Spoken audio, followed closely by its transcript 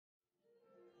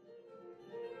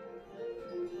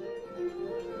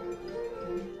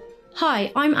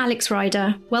Hi, I'm Alex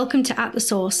Ryder. Welcome to At the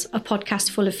Source, a podcast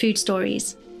full of food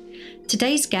stories.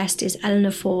 Today's guest is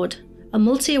Eleanor Ford, a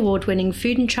multi-award winning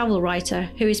food and travel writer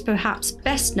who is perhaps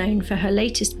best known for her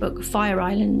latest book, Fire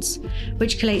Islands,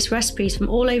 which collates recipes from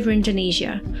all over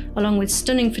Indonesia, along with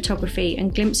stunning photography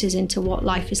and glimpses into what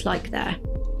life is like there.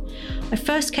 I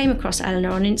first came across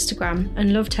Eleanor on Instagram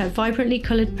and loved her vibrantly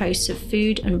coloured posts of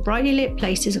food and brightly lit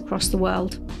places across the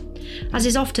world. As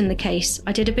is often the case,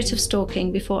 I did a bit of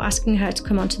stalking before asking her to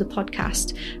come onto the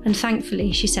podcast, and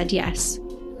thankfully she said yes.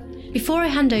 Before I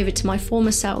hand over to my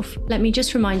former self, let me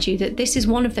just remind you that this is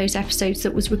one of those episodes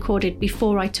that was recorded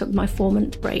before I took my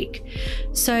 4-month break.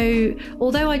 So,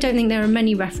 although I don't think there are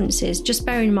many references, just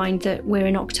bear in mind that we're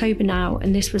in October now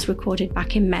and this was recorded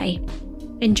back in May.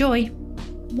 Enjoy!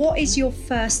 What is your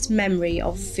first memory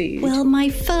of food? Well, my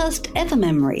first ever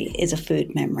memory is a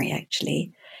food memory,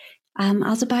 actually. I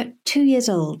was about 2 years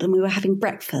old and we were having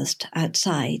breakfast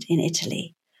outside in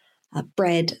Italy,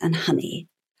 bread and honey,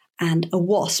 and a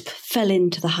wasp fell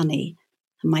into the honey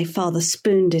and my father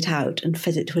spooned it out and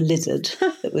fed it to a lizard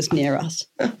that was near us.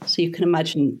 So you can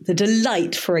imagine the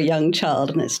delight for a young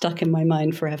child, and it stuck in my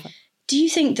mind forever. Do you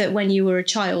think that when you were a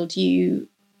child you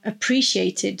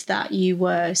appreciated that you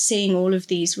were seeing all of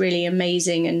these really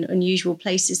amazing and unusual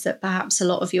places that perhaps a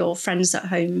lot of your friends at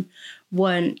home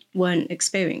weren't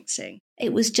experiencing?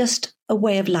 It was just a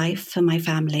way of life for my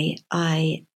family.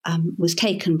 I was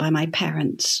taken by my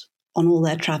parents on all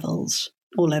their travels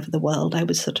all over the world. I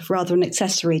was sort of rather an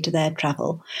accessory to their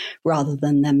travel rather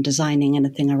than them designing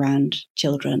anything around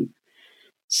children.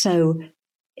 So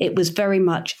it was very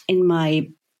much in my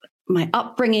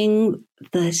upbringing,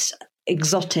 this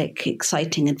exotic,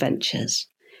 exciting adventures.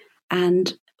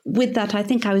 And with that, I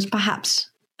think I was perhaps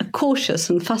a cautious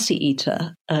and fussy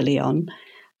eater early on,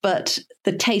 but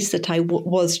the tastes that I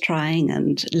was trying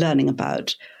and learning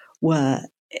about were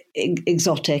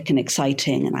exotic and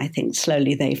exciting, and I think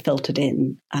slowly they filtered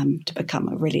in to become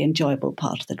a really enjoyable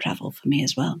part of the travel for me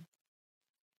as well.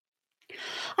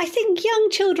 I think young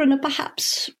children are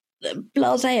perhaps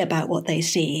blasé about what they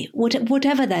see.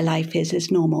 Whatever their life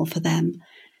is normal for them.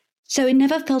 So it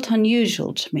never felt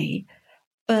unusual to me,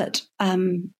 but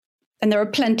and there are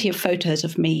plenty of photos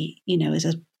of me, as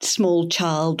a small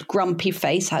child, grumpy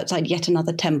face outside yet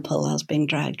another temple I was being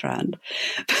dragged around.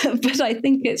 But I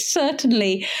think it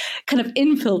certainly kind of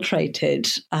infiltrated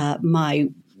my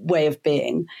way of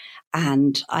being,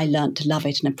 and I learned to love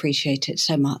it and appreciate it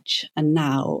so much. And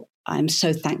now I'm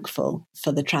so thankful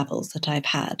for the travels that I've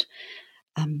had.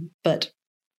 But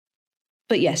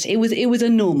yes, it was a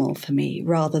normal for me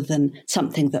rather than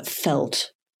something that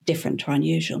felt different or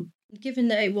unusual. Given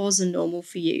that it was a normal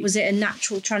for you, was it a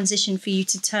natural transition for you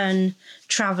to turn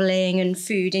travelling and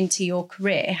food into your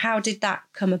career? How did that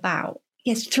come about?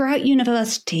 Yes, throughout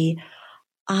university,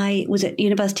 I was at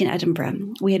university in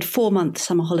Edinburgh. We had 4-month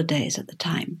summer holidays at the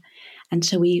time. And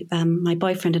so my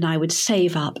boyfriend and I would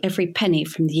save up every penny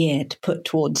from the year to put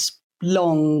towards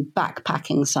long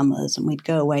backpacking summers, and we'd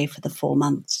go away for the 4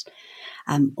 months.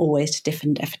 Always to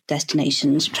different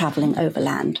destinations, travelling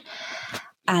overland.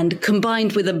 And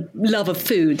combined with a love of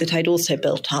food that I'd also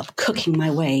built up, cooking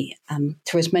my way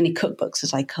through as many cookbooks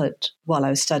as I could while I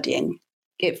was studying,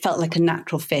 it felt like a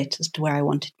natural fit as to where I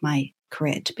wanted my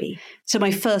career to be. So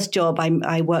my first job,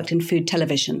 I worked in food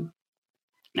television.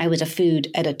 I was a food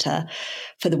editor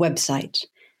for the website.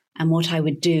 And what I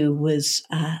would do was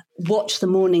watch the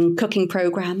morning cooking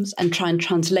programs and try and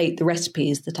translate the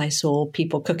recipes that I saw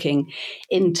people cooking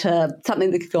into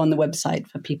something that could go on the website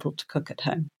for people to cook at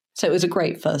home. So it was a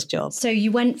great first job. So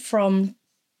you went from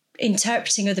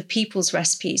interpreting other people's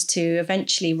recipes to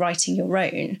eventually writing your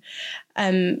own.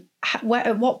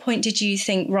 At what point did you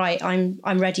think, right, I'm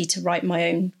ready to write my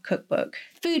own cookbook?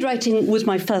 Food writing was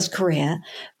my first career,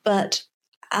 but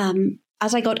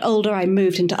as I got older, I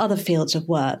moved into other fields of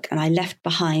work, and I left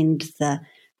behind the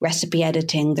recipe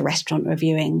editing, the restaurant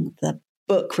reviewing, the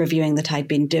book reviewing that I'd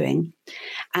been doing.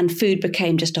 And food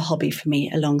became just a hobby for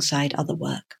me alongside other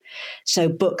work. So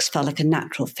books felt like a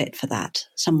natural fit for that,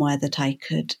 somewhere that I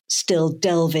could still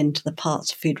delve into the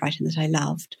parts of food writing that I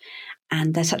loved.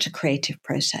 And they're such a creative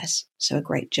process, so a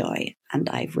great joy. And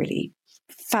I've really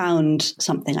found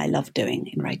something I love doing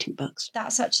in writing books.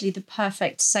 That's actually the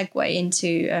perfect segue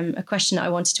into a question I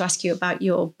wanted to ask you about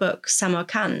your book,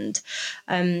 Samarkand.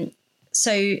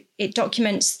 So it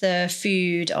documents the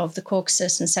food of the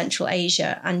Caucasus and Central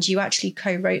Asia, and you actually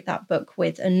co-wrote that book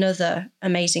with another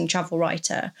amazing travel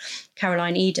writer,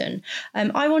 Caroline Eden.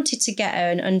 I wanted to get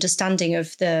an understanding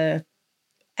of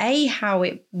how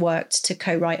it worked to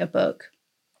co-write a book,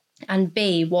 and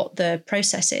B, what the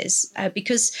process is,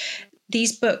 because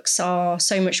these books are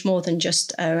so much more than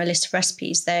just a list of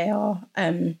recipes. They are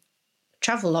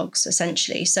travel logs,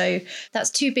 essentially. So that's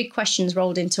two big questions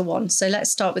rolled into one. So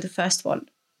let's start with the first one.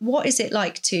 What is it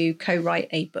like to co-write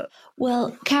a book?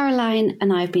 Well, Caroline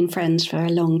and I have been friends for a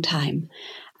long time,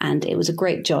 and it was a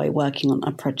great joy working on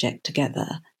a project together.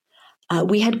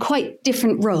 We had quite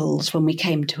different roles when we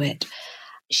came to it.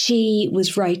 She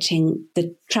was writing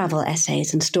the travel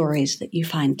essays and stories that you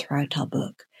find throughout our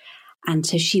book. And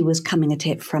so she was coming at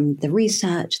it from the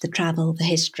research, the travel, the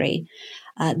history.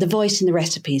 The voice in the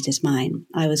recipes is mine.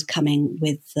 I was coming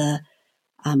with the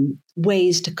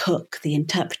ways to cook, the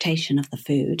interpretation of the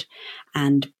food,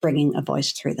 and bringing a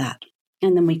voice through that.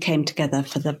 And then we came together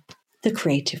for the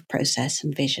creative process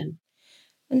and vision.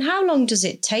 And how long does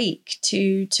it take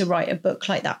to write a book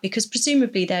like that? Because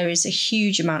presumably there is a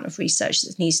huge amount of research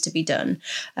that needs to be done,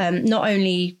 not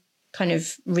only kind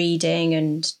of reading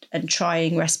and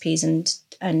trying recipes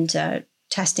and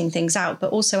testing things out,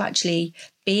 but also actually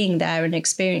being there and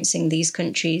experiencing these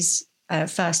countries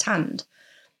firsthand.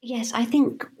 Yes, I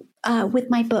think with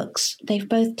my books, they've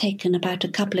both taken about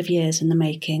a couple of years in the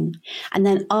making. And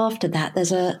then after that,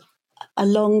 there's a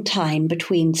long time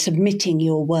between submitting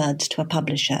your words to a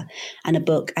publisher and a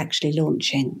book actually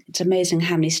launching. It's amazing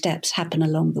how many steps happen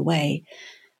along the way,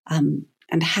 and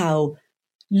how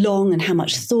long and how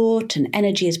much thought and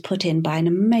energy is put in by an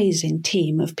amazing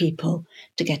team of people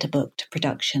to get a book to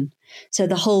production. So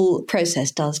the whole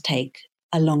process does take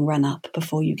a long run up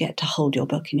before you get to hold your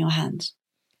book in your hands.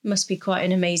 Must be quite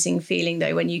an amazing feeling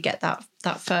though when you get that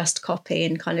first copy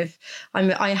and kind of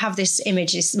I have this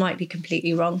image, this might be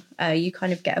completely wrong, you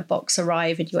kind of get a box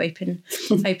arrive and you open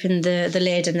the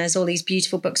lid and there's all these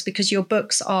beautiful books, because your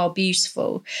books are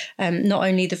beautiful, not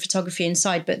only the photography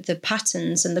inside but the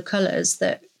patterns and the colours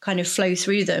that kind of flow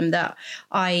through them that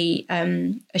I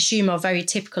assume are very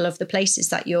typical of the places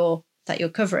that you're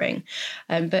covering.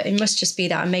 But it must just be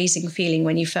that amazing feeling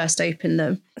when you first open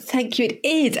them. Thank you. It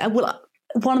is. Well,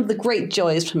 one of the great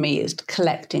joys for me is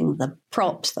collecting the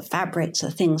props, the fabrics,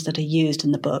 the things that are used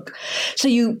in the book. So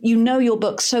you know your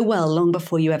book so well long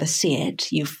before you ever see it.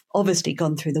 You've obviously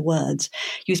gone through the words.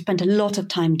 You spent a lot of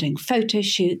time doing photo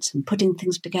shoots and putting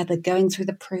things together, going through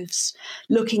the proofs,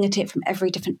 looking at it from every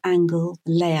different angle,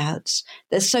 the layouts.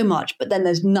 There's so much, but then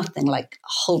there's nothing like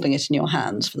holding it in your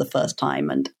hands for the first time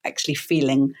and actually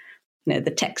feeling, the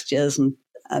textures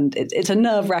and it's a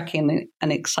nerve-wracking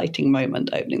and exciting moment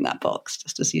opening that box,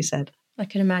 just as you said. I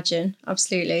can imagine.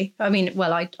 Absolutely. I mean,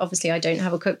 well, I don't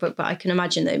have a cookbook, but I can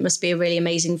imagine that it must be a really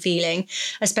amazing feeling,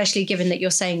 especially given that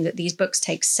you're saying that these books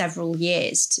take several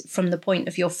years from the point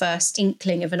of your first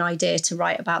inkling of an idea to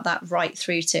write about that right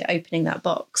through to opening that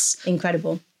box.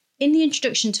 Incredible. In the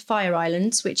introduction to Fire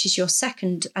Islands, which is your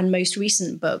second and most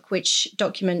recent book, which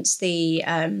documents the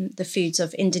foods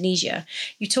of Indonesia,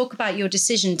 you talk about your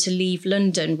decision to leave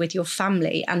London with your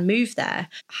family and move there.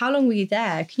 How long were you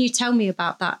there? Can you tell me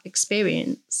about that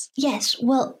experience? Yes,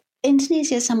 well,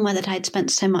 Indonesia is somewhere that I'd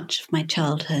spent so much of my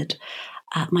childhood.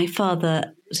 My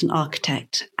father was an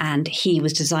architect and he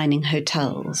was designing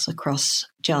hotels across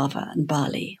Java and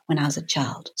Bali when I was a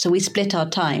child. So we split our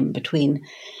time between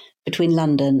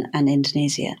London and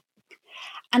Indonesia.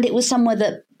 And it was somewhere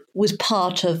that was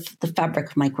part of the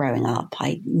fabric of my growing up.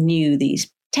 I knew these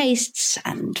tastes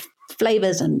and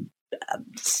flavors and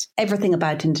everything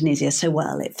about Indonesia so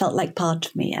well. It felt like part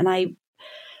of me. And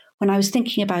when I was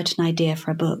thinking about an idea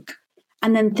for a book,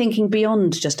 and then thinking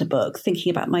beyond just a book,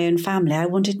 thinking about my own family, I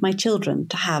wanted my children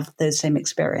to have those same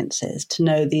experiences, to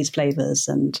know these flavors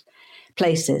and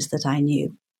places that I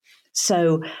knew.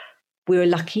 So we were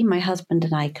lucky, my husband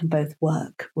and I can both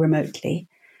work remotely,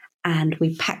 and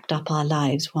we packed up our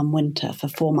lives one winter for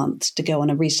 4 months to go on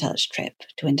a research trip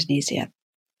to Indonesia.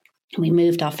 We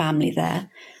moved our family there.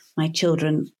 My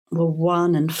children were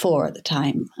 1 and 4 at the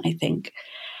time, I think.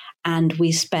 And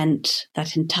we spent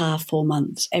that entire 4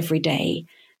 months every day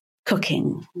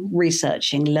cooking,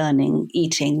 researching, learning,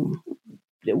 eating.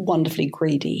 Wonderfully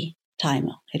greedy time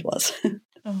it was.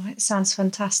 Oh, it sounds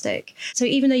fantastic. So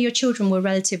even though your children were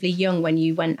relatively young when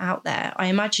you went out there, I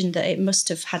imagine that it must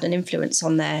have had an influence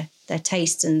on their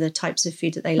tastes and the types of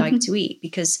food that they like to eat,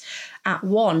 because at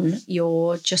 1,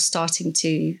 you're just starting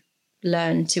to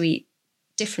learn to eat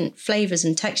different flavours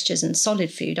and textures and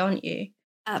solid food, aren't you?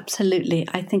 Absolutely.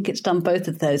 I think it's done both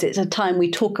of those. It's a time we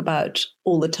talk about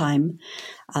all the time.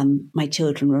 My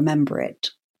children remember it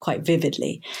quite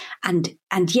vividly. And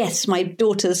yes, my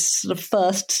daughter's sort of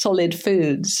first solid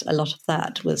foods, a lot of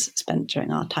that was spent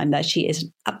during our time there. She is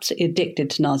absolutely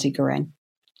addicted to nasi goreng.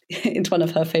 it's one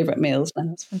of her favourite meals now.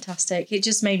 That's fantastic. It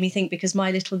just made me think, because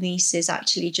my little niece is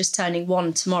actually just turning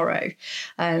 1 tomorrow,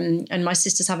 and my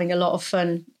sister's having a lot of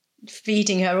fun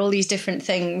feeding her all these different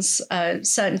things,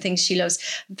 certain things she loves.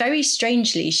 Very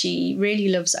strangely, she really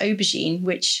loves aubergine,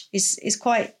 which is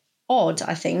quite odd,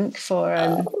 I think, for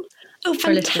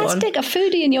fantastic! A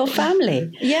foodie in your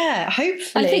family. Yeah,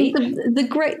 hopefully. I think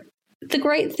the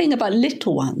great thing about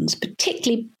little ones,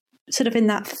 particularly sort of in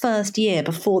that first year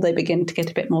before they begin to get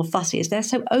a bit more fussy, is they're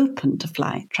so open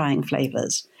to trying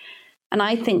flavours. And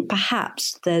I think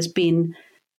perhaps there's been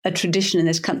a tradition in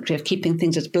this country of keeping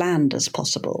things as bland as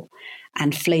possible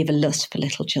and flavourless for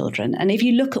little children. And if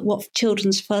you look at what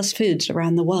children's first foods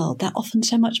around the world, they're often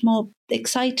so much more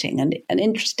exciting and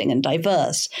interesting and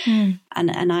diverse. And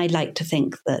I like to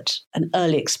think that an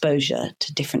early exposure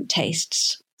to different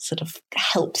tastes sort of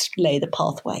helps lay the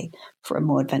pathway for a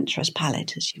more adventurous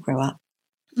palate as you grow up.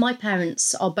 My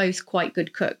parents are both quite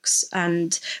good cooks,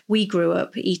 and we grew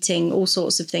up eating all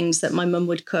sorts of things that my mum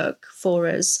would cook for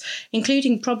us,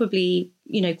 including probably,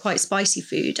 quite spicy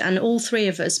food. And all three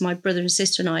of us, my brother and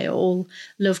sister and I, all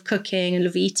love cooking and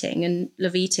love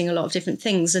eating a lot of different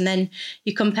things. And then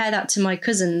you compare that to my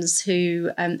cousins who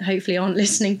hopefully aren't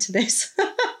listening to this,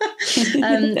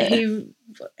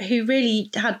 who really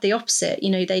had the opposite.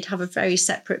 They'd have a very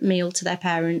separate meal to their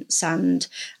parents, and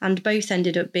both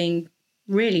ended up being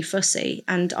really fussy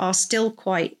and are still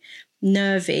quite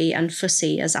nervy and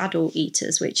fussy as adult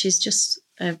eaters, which is just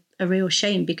a real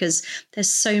shame, because there's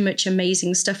so much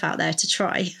amazing stuff out there to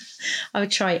try. I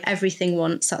would try everything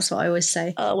once. That's what I always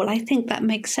say. Oh, well, I think that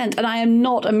makes sense. And I am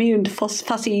not immune to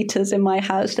fussy eaters in my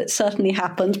house. That certainly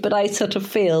happens. But I sort of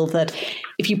feel that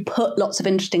if you put lots of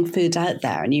interesting foods out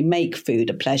there and you make food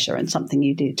a pleasure and something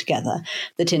you do together,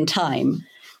 that in time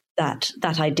that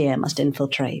idea must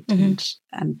infiltrate.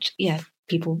 And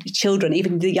children,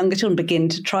 even the younger children, begin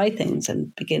to try things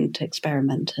and begin to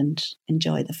experiment and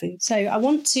enjoy the food. So I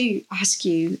want to ask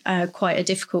you quite a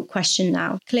difficult question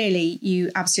now. Clearly,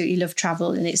 you absolutely love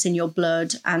travel and it's in your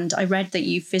blood. And I read that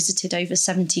you've visited over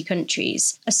 70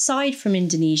 countries. Aside from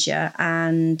Indonesia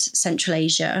and Central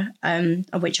Asia,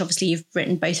 of which obviously you've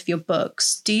written both of your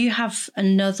books, do you have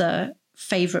another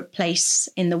favourite place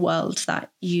in the world that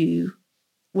you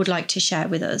would like to share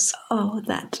with us? Oh,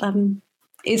 that...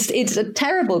 It's a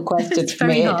terrible question for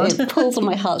me. Hard. It pulls on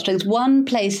my heartstrings. One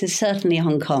place is certainly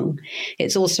Hong Kong.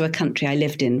 It's also a country I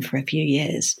lived in for a few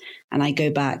years, and I go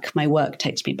back. My work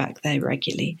takes me back there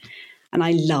regularly, and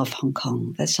I love Hong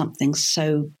Kong. There's something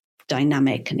so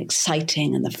dynamic and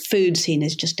exciting, and the food scene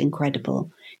is just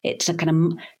incredible. It's a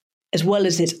kind of, as well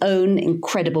as its own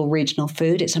incredible regional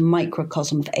food, it's a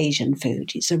microcosm of Asian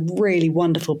food. It's a really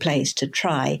wonderful place to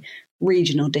try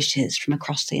regional dishes from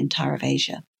across the entire of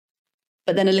Asia.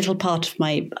 But then a little part of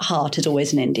my heart is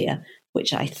always in India,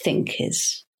 which I think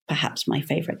is perhaps my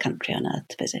favourite country on earth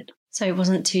to visit. So it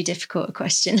wasn't too difficult a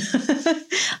question.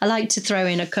 I like to throw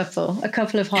in a couple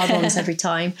of hard ones every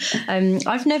time.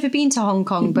 I've never been to Hong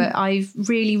Kong, but I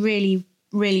really, really,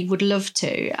 really would love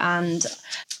to. And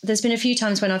there's been a few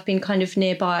times when I've been kind of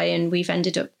nearby and we've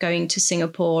ended up going to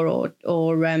Singapore or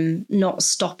not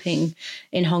stopping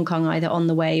in Hong Kong either on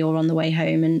the way or on the way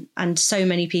home. And so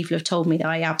many people have told me that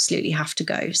I absolutely have to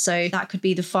go. So that could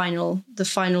be the final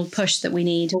push that we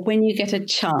need. Well, when you get a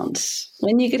chance,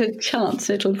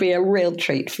 it'll be a real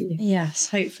treat for you. Yes,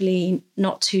 hopefully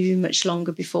not too much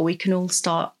longer before we can all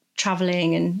start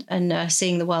traveling and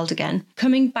seeing the world again.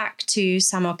 Coming back to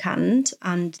Samarkand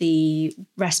and the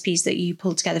recipes that you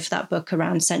pulled together for that book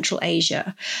around Central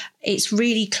Asia, it's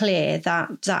really clear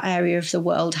that that area of the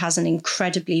world has an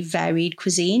incredibly varied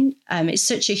cuisine. It's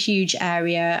such a huge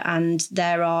area, and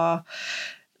there are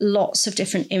lots of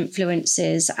different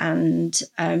influences and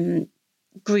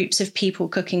groups of people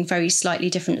cooking very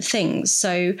slightly different things.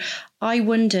 So I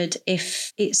wondered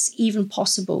if it's even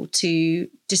possible to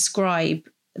describe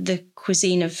the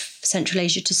cuisine of Central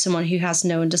Asia to someone who has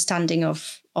no understanding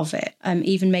of it,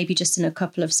 even maybe just in a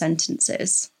couple of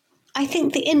sentences. I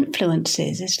think the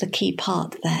influences is the key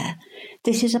part there.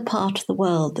 This is a part of the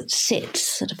world that sits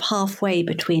sort of halfway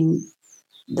between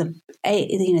the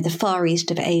Far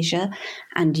East of Asia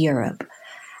and Europe,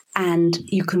 and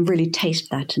you can really taste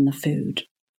that in the food.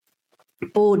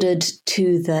 Bordered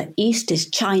to the east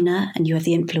is China, and you have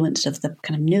the influence of the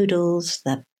kind of noodles,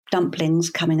 the dumplings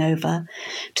coming over.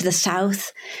 To the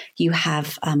south, you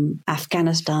have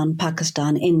Afghanistan,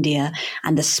 Pakistan, India,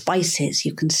 and the spices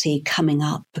you can see coming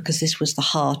up because this was the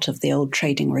heart of the old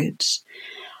trading routes.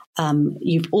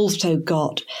 You've also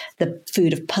got the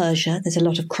food of Persia. There's a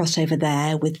lot of crossover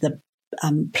there with the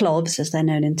plobs, as they're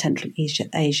known in Central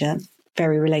Asia.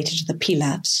 very related to the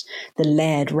pilafs, the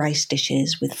layered rice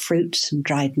dishes with fruits and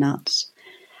dried nuts.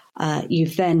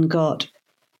 You've then got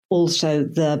also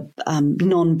the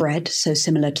naan bread, so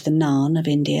similar to the naan of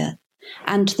India,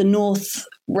 and to the North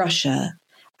Russia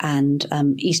and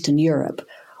Eastern Europe,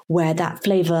 where that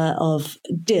flavour of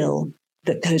dill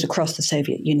that goes across the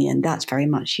Soviet Union, that's very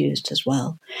much used as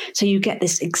well. So you get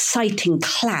this exciting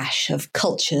clash of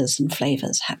cultures and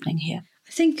flavours happening here.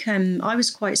 I think I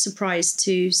was quite surprised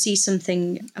to see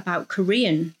something about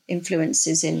Korean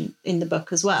influences in the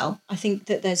book as well. I think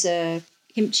that there's a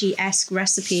kimchi-esque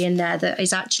recipe in there that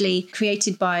is actually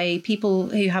created by people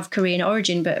who have Korean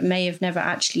origin but may have never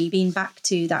actually been back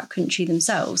to that country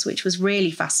themselves, which was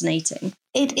really fascinating.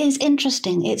 It is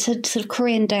interesting. It's a sort of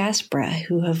Korean diaspora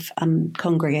who have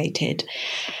congregated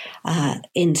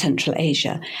in Central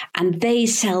Asia, and they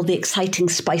sell the exciting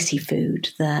spicy food.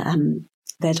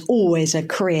 There's always a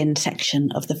Korean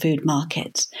section of the food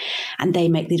markets, and they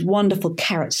make these wonderful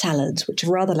carrot salads, which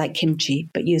are rather like kimchi,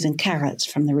 but using carrots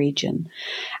from the region.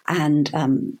 And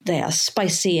they are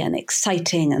spicy and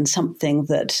exciting and something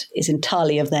that is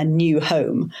entirely of their new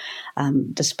home,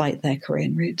 despite their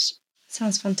Korean roots.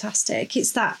 Sounds fantastic.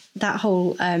 It's that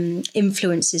whole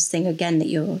influences thing again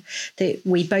that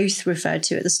we both referred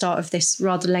to at the start of this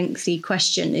rather lengthy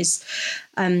question. Is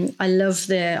I love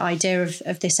the idea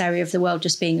of this area of the world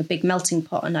just being a big melting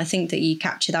pot, and I think that you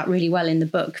capture that really well in the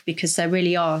book, because there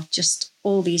really are just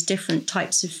all these different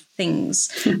types of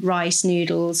things: rice,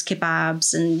 noodles,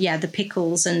 kebabs, and the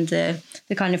pickles and the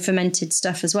kind of fermented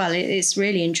stuff as well. It's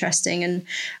really interesting,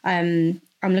 and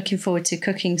I'm looking forward to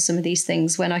cooking some of these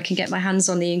things when I can get my hands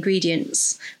on the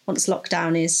ingredients once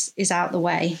lockdown is out the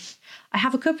way. I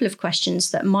have a couple of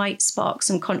questions that might spark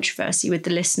some controversy with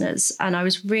the listeners, and I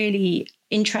was really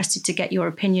interested to get your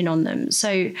opinion on them.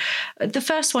 So the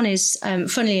first one is,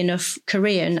 funnily enough,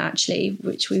 Korean, actually,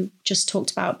 which we just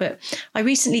talked about. But I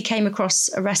recently came across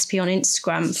a recipe on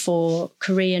Instagram for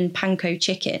Korean panko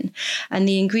chicken, and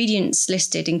the ingredients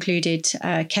listed included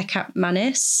kecap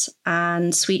manis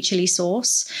and sweet chili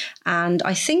sauce, and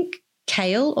I think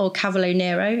kale or cavolo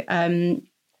nero.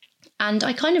 And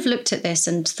I kind of looked at this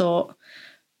and thought,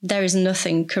 there is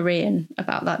nothing Korean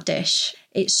about that dish.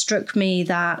 It struck me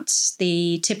that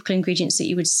the typical ingredients that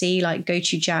you would see, like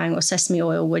gochujang or sesame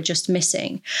oil, were just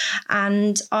missing.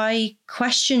 And I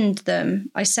questioned them.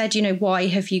 I said, why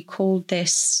have you called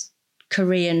this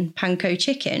Korean panko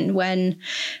chicken when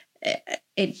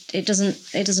it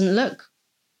doesn't look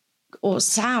or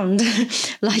sound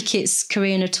like it's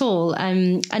Korean at all?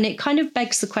 And it kind of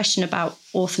begs the question about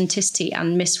authenticity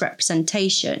and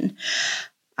misrepresentation.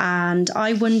 And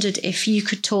I wondered if you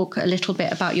could talk a little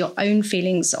bit about your own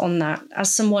feelings on that,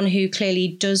 as someone who clearly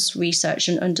does research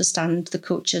and understand the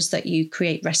cultures that you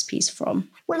create recipes from.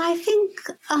 Well, I think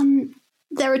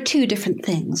there are two different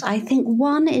things. I think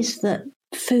one is that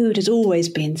food has always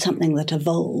been something that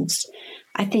evolves.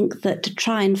 I think that to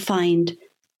try and find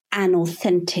an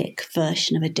authentic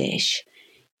version of a dish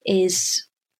is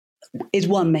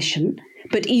one mission,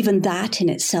 but even that in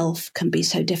itself can be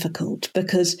so difficult,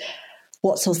 because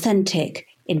what's authentic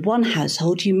in one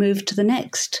household, you move to the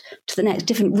next,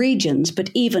 different regions,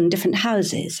 but even different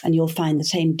houses, and you'll find the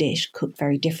same dish cooked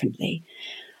very differently.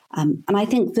 And I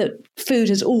think that food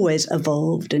has always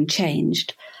evolved and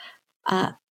changed.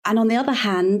 And on the other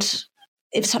hand,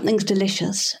 if something's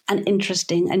delicious and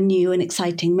interesting and new and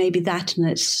exciting, maybe that in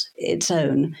its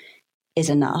own is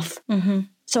enough. Mm-hmm.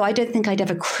 So I don't think I'd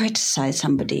ever criticize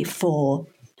somebody for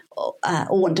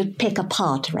or want to pick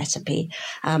apart a recipe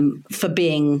for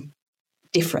being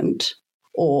different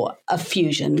or a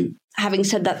fusion. Having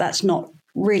said that, that's not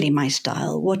really my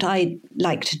style. What I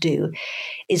like to do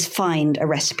is find a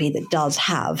recipe that does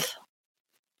have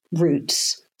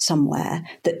roots somewhere,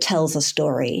 that tells a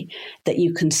story, that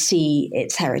you can see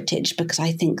its heritage, because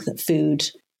I think that food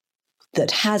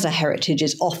that has a heritage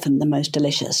is often the most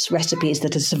delicious. Recipes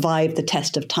that have survived the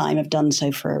test of time have done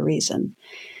so for a reason.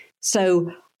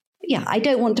 So I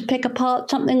don't want to pick apart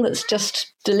something that's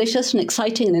just delicious and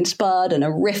exciting and inspired and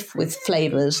a riff with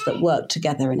flavors that work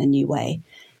together in a new way.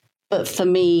 But for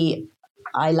me,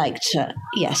 I like to,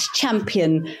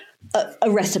 champion a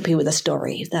recipe with a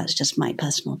story. That's just my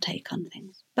personal take on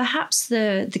things. Perhaps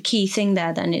the key thing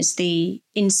there then is the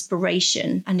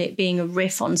inspiration and it being a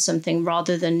riff on something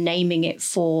rather than naming it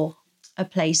for a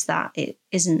place that it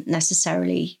isn't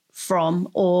necessarily from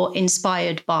or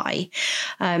inspired by.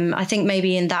 I think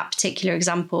maybe in that particular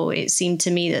example, it seemed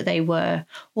to me that they were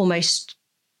almost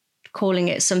calling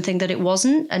it something that it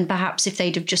wasn't. And perhaps if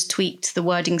they'd have just tweaked the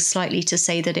wording slightly to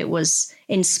say that it was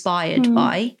inspired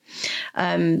by,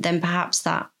 then perhaps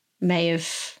that may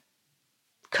have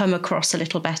come across a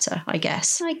little better, I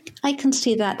guess. I can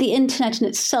see that. The internet in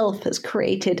itself has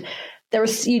created,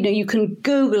 you can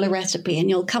Google a recipe and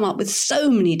you'll come up with so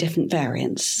many different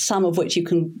variants, some of which you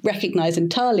can recognize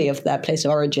entirely of their place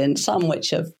of origin, some which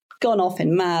have gone off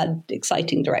in mad,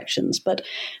 exciting directions. But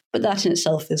that in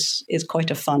itself is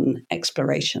quite a fun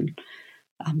exploration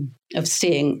of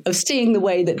seeing the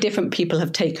way that different people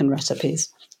have taken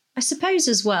recipes. I suppose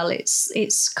as well,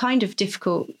 it's kind of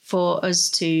difficult for us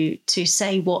to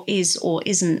say what is or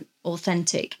isn't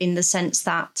authentic, in the sense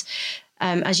that,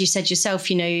 as you said yourself,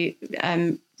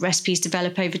 recipes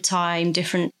develop over time,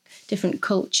 different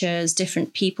cultures,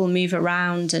 different people move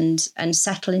around and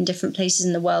settle in different places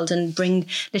in the world and bring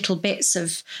little bits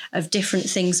of different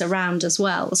things around as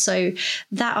well. So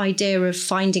that idea of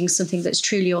finding something that's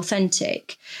truly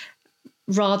authentic,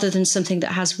 rather than something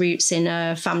that has roots in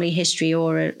a family history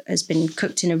or has been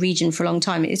cooked in a region for a long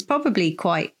time, it's probably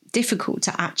quite difficult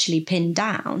to actually pin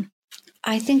down.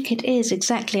 I think it is,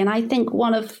 exactly. And I think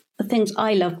one of the things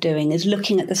I love doing is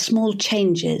looking at the small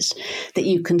changes that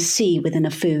you can see within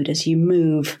a food as you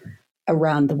move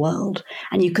around the world.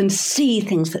 And you can see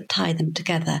things that tie them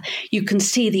together. You can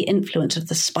see the influence of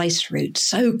the spice route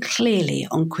so clearly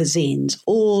on cuisines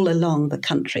all along the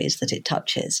countries that it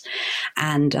touches.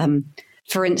 And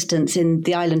for instance, in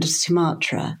the island of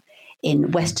Sumatra,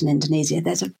 in Western Indonesia,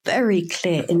 there's a very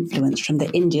clear influence from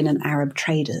the Indian and Arab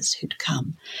traders who'd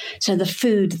come. So the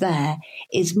food there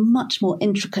is much more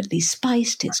intricately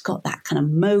spiced. It's got that kind of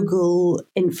Mughal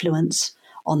influence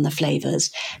on the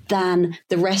flavors than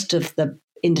the rest of the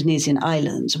Indonesian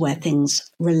islands, where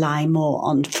things rely more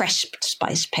on fresh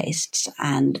spice pastes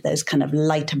and those kind of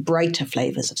lighter, brighter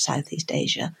flavors of Southeast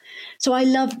Asia. So I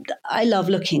love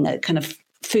looking at kind of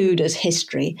food as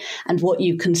history, and what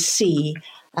you can see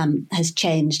has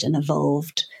changed and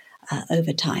evolved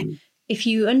over time. If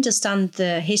you understand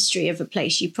the history of a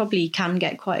place, you probably can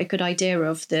get quite a good idea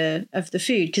of the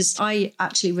food, because I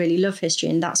actually really love history,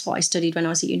 and that's what I studied when I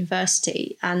was at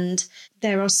university. And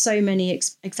there are so many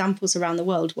examples around the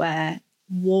world where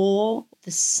war,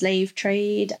 the slave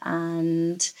trade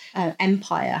and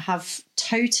empire have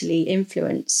totally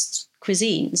influenced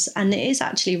cuisines, and it is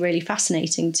actually really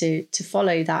fascinating to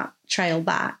follow that trail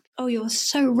back. Oh, you're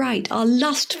so right. Our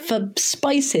lust for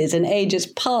spices in ages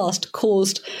past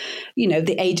caused,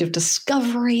 the age of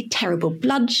discovery, terrible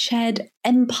bloodshed,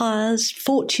 empires,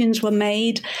 fortunes were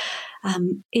made.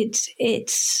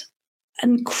 It's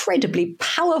incredibly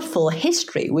powerful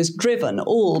history was driven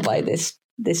all by this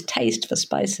taste for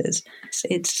spices.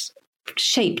 It's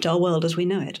shaped our world as we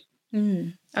know it.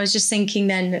 I was just thinking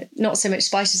then, not so much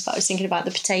spices, but I was thinking about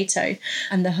the potato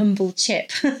and the humble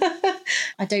chip.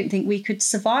 I don't think we could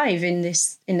survive in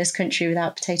this country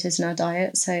without potatoes in our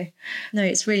diet. So, no,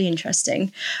 it's really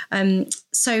interesting.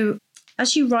 So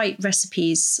as you write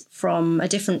recipes from a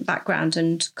different background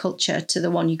and culture to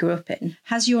the one you grew up in,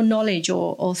 has your knowledge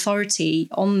or authority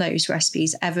on those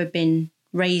recipes ever been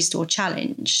raised or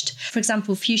challenged? For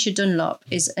example, Fuchsia Dunlop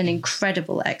is an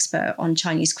incredible expert on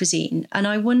Chinese cuisine, and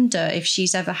I wonder if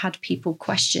she's ever had people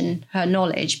question her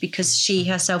knowledge because she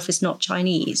herself is not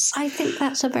Chinese. I think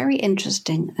that's a very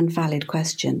interesting and valid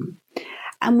question.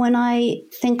 And when I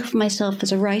think of myself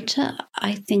as a writer,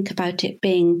 I think about it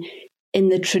being in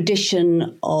the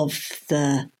tradition of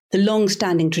the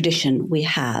long-standing tradition we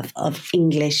have of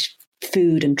English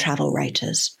food and travel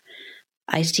writers.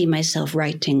 I see myself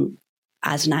writing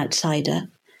as an outsider,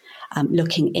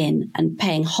 looking in and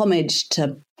paying homage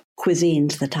to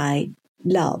cuisines that I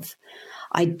love.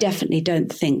 I definitely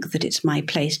don't think that it's my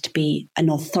place to be an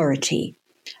authority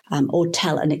or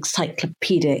tell an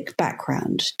encyclopedic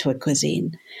background to a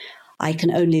cuisine. I can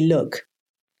only look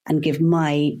and give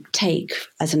my take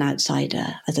as an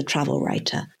outsider, as a travel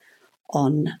writer,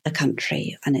 on a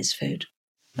country and its food.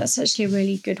 That's actually a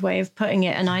really good way of putting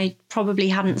it, and I probably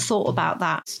hadn't thought about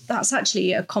that. That's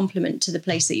actually a compliment to the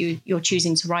place that you're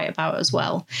choosing to write about as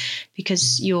well,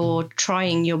 because you're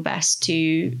trying your best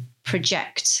to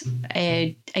project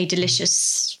a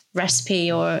delicious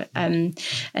recipe or an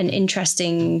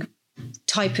interesting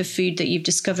type of food that you've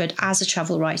discovered as a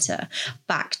travel writer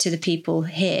back to the people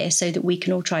here so that we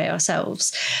can all try it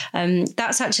ourselves.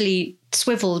 That's actually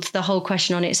swiveled the whole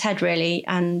question on its head, really,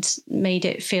 and made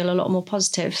it feel a lot more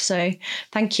positive. So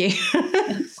thank you.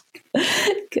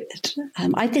 Good.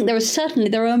 I think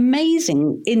there are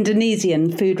amazing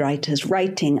Indonesian food writers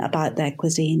writing about their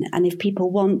cuisine. And if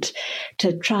people want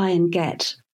to try and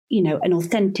get an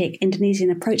authentic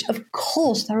Indonesian approach, of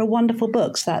course, there are wonderful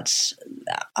books.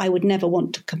 I would never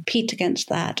want to compete against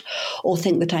that or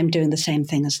think that I'm doing the same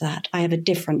thing as that. I have a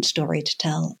different story to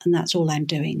tell, and that's all I'm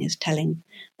doing, is telling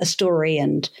a story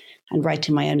and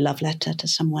writing my own love letter to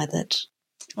somewhere that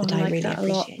I like really that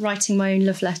appreciate. a lot. Writing my own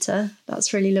love letter.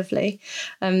 That's really lovely.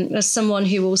 As someone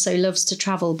who also loves to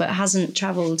travel but hasn't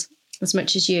travelled as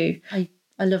much as you, I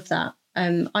love that.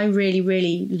 I really,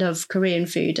 really love Korean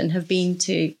food and have been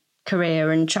to Korea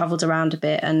and travelled around a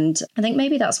bit. And I think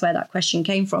maybe that's where that question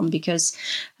came from, because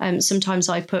sometimes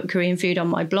I put Korean food on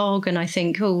my blog and I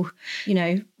think,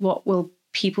 what will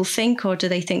people think? Or do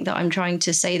they think that I'm trying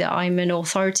to say that I'm an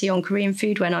authority on Korean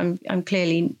food when I'm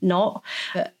clearly not?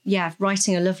 But yeah,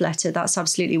 writing a love letter, that's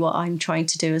absolutely what I'm trying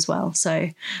to do as well. So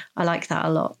I like that a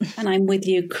lot. And I'm with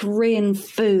you. Korean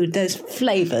food, those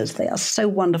flavours, they are so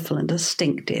wonderful and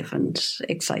distinctive and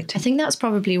exciting. I think that's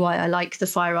probably why I like the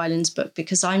Fire Islands book,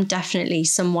 because I'm definitely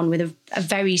someone with a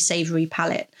very savoury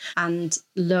palate and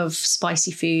love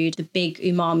spicy food. The big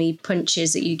umami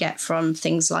punches that you get from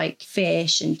things like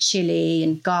fish and chili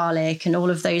and garlic and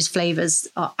all of those flavours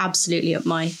are absolutely up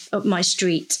my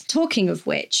street. Talking of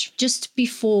which, just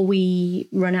before we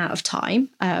run out of time,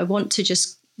 I want to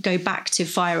just go back to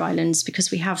Fire Islands,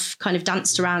 because we have kind of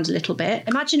danced around a little bit.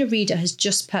 Imagine a reader has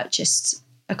just purchased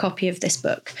a copy of this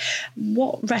book.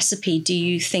 What recipe do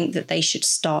you think that they should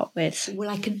start with? Well,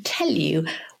 I can tell you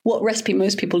what recipe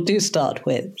most people do start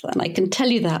with. And I can tell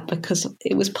you that because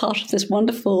it was part of this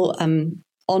wonderful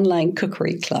online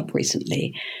cookery club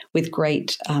recently with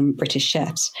great British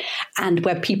chefs, and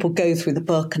where people go through the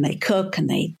book and they cook and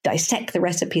they dissect the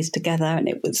recipes together. And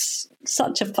it was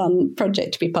such a fun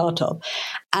project to be part of.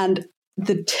 And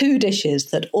the two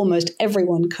dishes that almost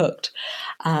everyone cooked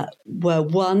were,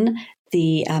 one,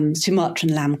 the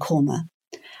Sumatran lamb korma,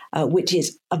 which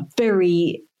is a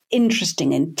very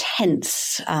interesting,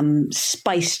 intense,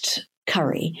 spiced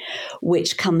curry,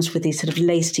 which comes with these sort of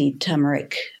lacy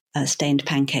turmeric stained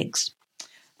pancakes.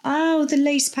 Oh, the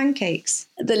lace pancakes.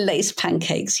 The lace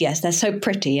pancakes, yes, they're so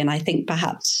pretty. And I think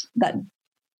perhaps that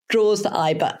draws the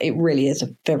eye, but it really is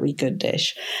a very good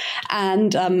dish.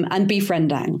 And beef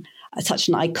rendang, such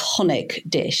an iconic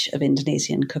dish of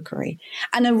Indonesian cookery.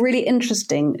 And a really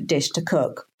interesting dish to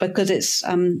cook, because it's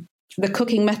the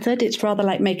cooking method, it's rather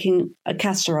like making a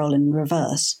casserole in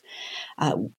reverse.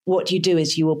 What you do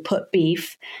is you will put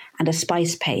beef and a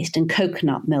spice paste and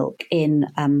coconut milk in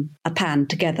a pan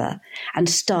together and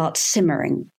start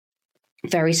simmering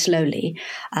very slowly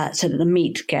so that the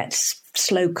meat gets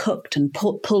slow cooked and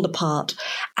pulled apart.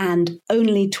 And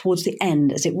only towards the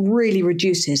end, as it really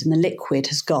reduces and the liquid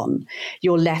has gone,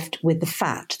 you're left with the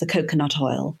fat, the coconut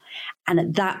oil. And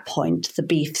at that point, the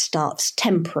beef starts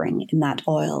tempering in that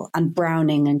oil and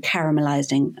browning and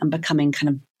caramelizing and becoming kind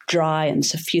of dry and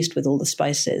suffused with all the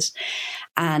spices.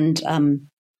 And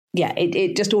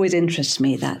it just always interests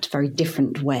me, that very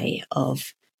different way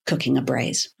of cooking a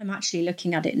braise. I'm actually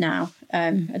looking at it now,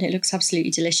 and it looks absolutely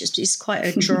delicious. But it's quite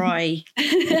a dry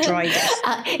dish.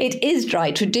 It is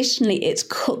dry. Traditionally, it's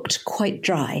cooked quite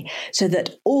dry, so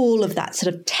that all of that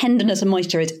sort of tenderness and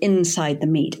moisture is inside the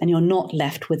meat, and you're not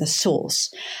left with a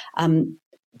sauce.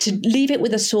 To leave it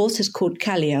with a sauce is called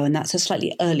kalio, and that's a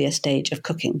slightly earlier stage of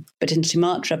cooking. But in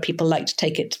Sumatra, people like to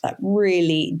take it to that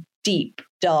really deep,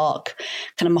 dark,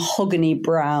 kind of mahogany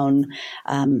brown,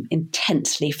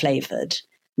 intensely flavoured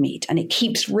meat. And it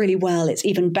keeps really well. It's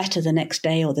even better the next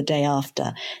day or the day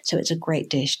after. So it's a great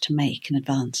dish to make in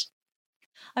advance.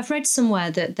 I've read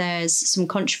somewhere that there's some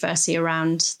controversy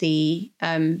around the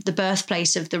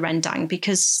birthplace of the rendang,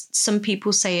 because some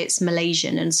people say it's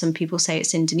Malaysian and some people say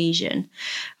it's Indonesian.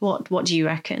 What do you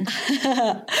reckon?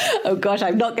 Oh gosh,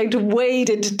 I'm not going to wade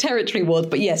into territory wars,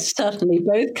 but yes, certainly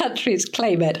both countries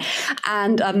claim it.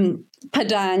 And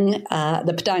Padang,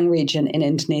 the Padang region in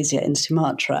Indonesia, in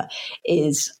Sumatra,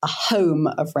 is a home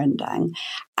of rendang,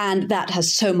 and that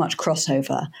has so much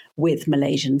crossover with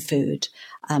Malaysian food.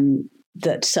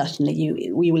 That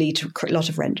certainly we will eat a lot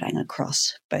of rendang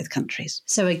across both countries.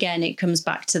 So again, it comes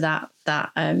back to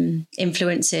that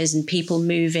influences and people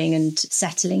moving and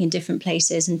settling in different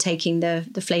places and taking the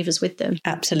flavours with them.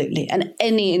 Absolutely. And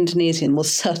any Indonesian will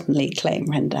certainly claim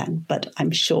rendang, but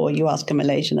I'm sure you ask a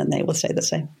Malaysian and they will say the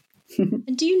same.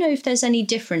 And do you know if there's any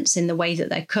difference in the way that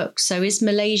they're cooked? So is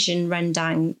Malaysian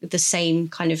rendang the same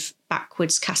kind of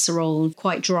backwards casserole,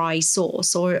 quite dry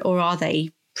sauce, or are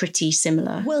they pretty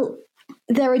similar? Well,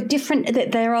 they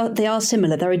are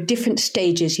similar. There are different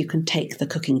stages you can take the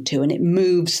cooking to, and it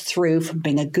moves through from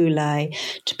being a gulai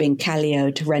to being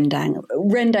kalio to rendang.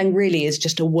 Rendang really is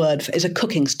just a word is a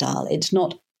cooking style. It's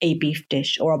not a beef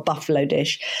dish or a buffalo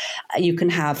dish. You can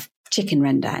have chicken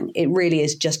rendang. It really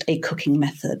is just a cooking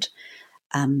method.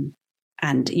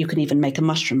 And you can even make a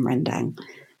mushroom rendang.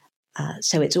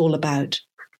 So it's all about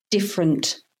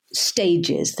different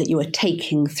stages that you are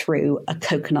taking through a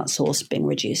coconut sauce being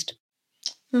reduced.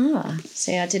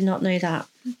 See, I did not know that.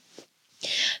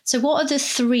 So what are the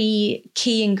 3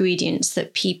 key ingredients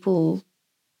that people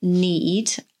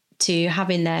need to have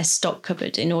in their stock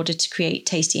cupboard in order to create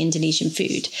tasty Indonesian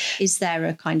food? Is there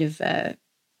a kind of a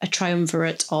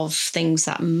triumvirate of things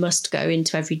that must go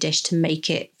into every dish to make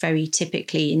it very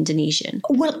typically Indonesian?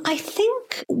 Well, I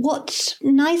think what's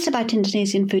nice about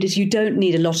Indonesian food is you don't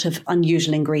need a lot of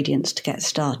unusual ingredients to get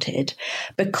started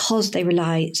because they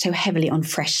rely so heavily on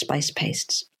fresh spice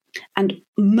pastes. And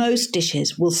most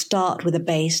dishes will start with a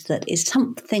base that is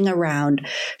something around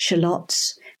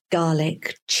shallots,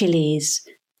 garlic, chilies,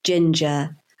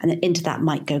 ginger, and then into that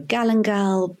might go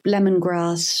galangal,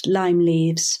 lemongrass, lime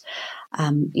leaves.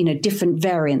 Different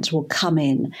variants will come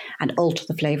in and alter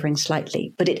the flavouring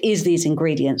slightly. But it is these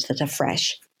ingredients that are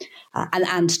fresh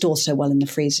and store so well in the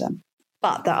freezer.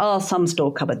 But there are some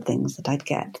store cupboard things that I'd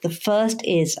get. The first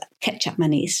is kecap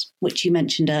manis, which you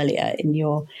mentioned earlier in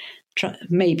your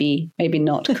maybe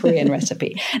not Korean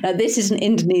recipe. Now, this is an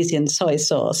Indonesian soy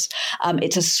sauce.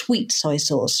 It's a sweet soy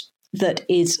sauce that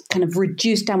is kind of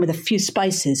reduced down with a few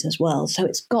spices as well. So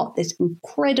it's got this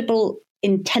incredible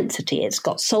intensity. It's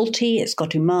got salty, it's got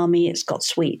umami, it's got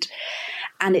sweet.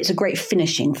 And it's a great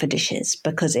finishing for dishes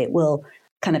because it will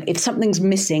kind of, if something's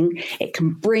missing, it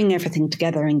can bring everything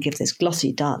together and give this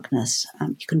glossy darkness.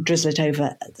 You can drizzle it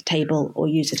over at the table or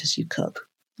use it as you cook.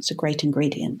 It's a great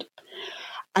ingredient.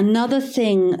 Another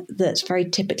thing that's very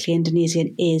typically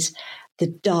Indonesian is the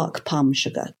dark palm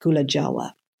sugar, gula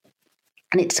Jawa.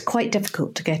 And it's quite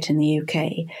difficult to get in the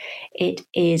UK. It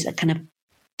is a kind of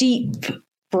deep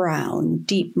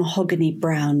mahogany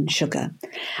brown sugar.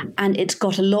 And it's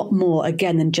got a lot more,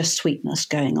 again, than just sweetness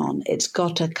going on. It's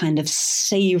got a kind of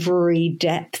savoury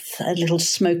depth, a little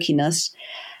smokiness.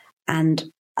 And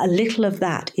a little of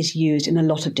that is used in a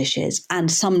lot of dishes.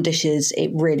 And some dishes,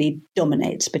 it really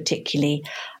dominates, particularly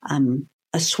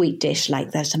a sweet dish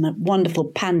like there's some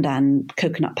wonderful pandan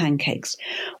coconut pancakes,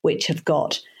 which have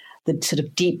got the sort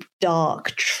of deep,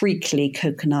 dark, treacly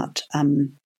coconut,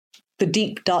 the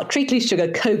deep, dark, treacly sugar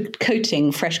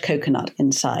coating fresh coconut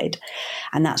inside.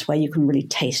 And that's where you can really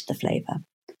taste the flavour.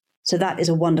 So that is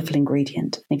a wonderful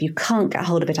ingredient. And if you can't get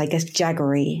hold of it, I guess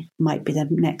jaggery might be the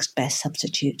next best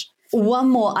substitute. One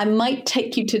more, I might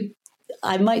take you to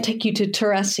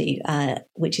terasi,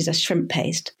 which is a shrimp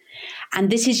paste. And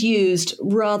this is used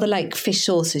rather like fish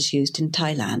sauce is used in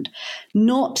Thailand,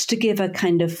 not to give a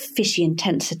kind of fishy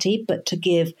intensity, but to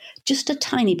give just a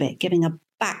tiny bit, giving a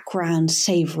background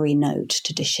savoury note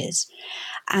to dishes.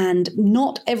 And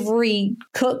not every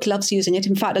cook loves using it.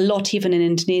 In fact, a lot, even in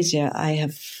Indonesia, I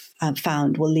have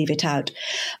found will leave it out.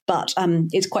 But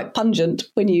it's quite pungent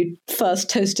when you first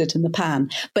toast it in the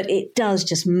pan. But it does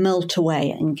just melt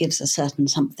away and gives a certain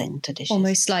something to dishes.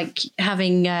 Almost like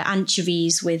having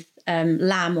anchovies with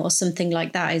lamb or something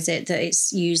like that, is it? That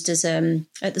it's used as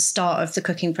at the start of the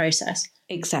cooking process?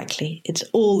 Exactly. It's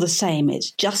all the same.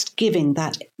 It's just giving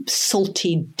that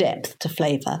salty depth to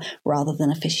flavour rather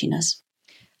than a fishiness.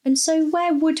 And so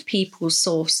where would people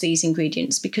source these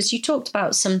ingredients? Because you talked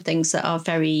about some things that are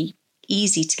very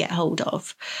easy to get hold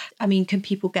of. I mean, can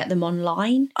people get them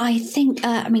online? I think,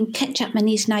 kecap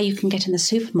manis now you can get in the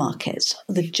supermarkets.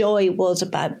 The joy was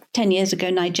about 10 years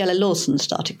ago, Nigella Lawson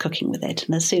started cooking with it.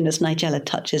 And as soon as Nigella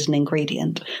touches an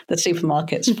ingredient, the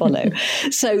supermarkets follow.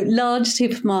 So large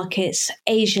supermarkets,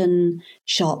 Asian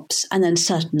shops, and then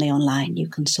certainly online, you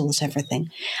can source everything.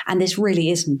 And this really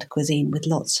isn't a cuisine with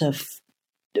lots of,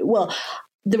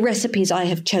 the recipes I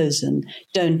have chosen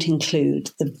don't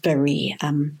include the very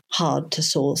hard to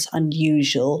source,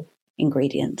 unusual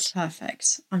ingredients.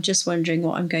 Perfect. I'm just wondering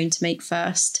what I'm going to make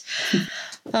first.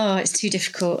 Oh, it's too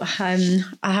difficult. I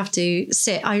have to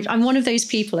sit. I'm one of those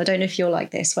people, I don't know if you're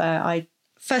like this, where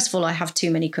first of all, I have too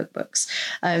many cookbooks,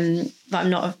 but I'm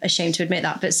not ashamed to admit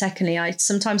that. But secondly, I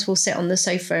sometimes will sit on the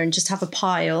sofa and just have a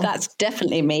pile. That's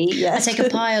definitely me, yes. I take a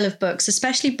pile of books,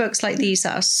 especially books like these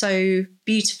that are so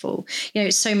beautiful. You know,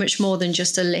 it's so much more than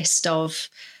just a list of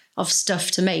stuff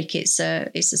to make. It's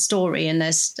a story, and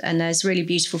there's really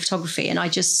beautiful photography. And I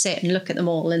just sit and look at them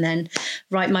all and then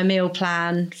write my meal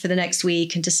plan for the next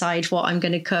week and decide what I'm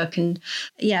going to cook. And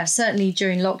yeah, certainly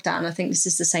during lockdown, I think this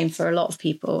is the same for a lot of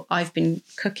people. I've been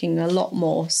cooking a lot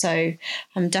more. So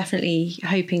I'm definitely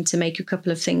hoping to make a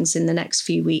couple of things in the next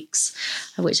few weeks,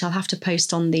 which I'll have to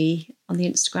post on the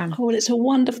Instagram. Oh, well, it's a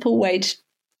wonderful way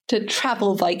to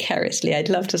travel vicariously. I'd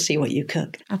love to see what you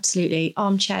cook. Absolutely.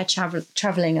 Armchair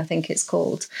travelling, I think it's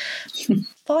called.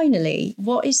 Finally,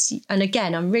 and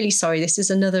again, I'm really sorry, this is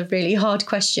another really hard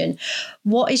question.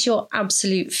 What is your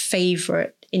absolute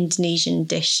favourite Indonesian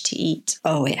dish to eat?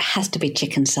 Oh, it has to be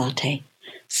chicken satay.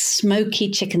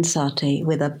 Smoky chicken satay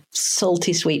with a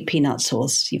salty sweet peanut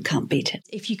sauce. You can't beat it.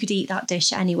 If you could eat that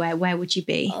dish anywhere, where would you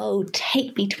be? Oh,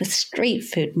 take me to a street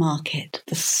food market.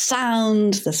 The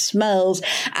sounds, the smells,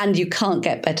 and you can't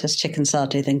get better chicken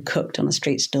satay than cooked on a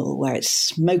street stall where it's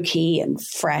smoky and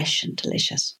fresh and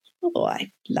delicious. Oh,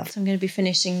 I love it. So I'm going to be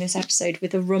finishing this episode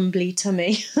with a rumbly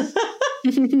tummy.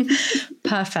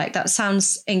 Perfect. That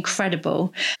sounds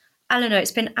incredible. Eleanor,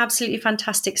 it's been absolutely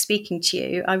fantastic speaking to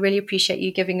you. I really appreciate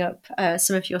you giving up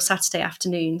some of your Saturday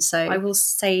afternoon. So I will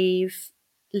save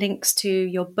links to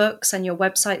your books and your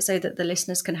website so that the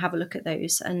listeners can have a look at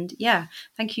those. And yeah,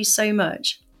 thank you so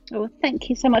much. Well, thank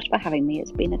you so much for having me.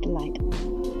 It's been a delight.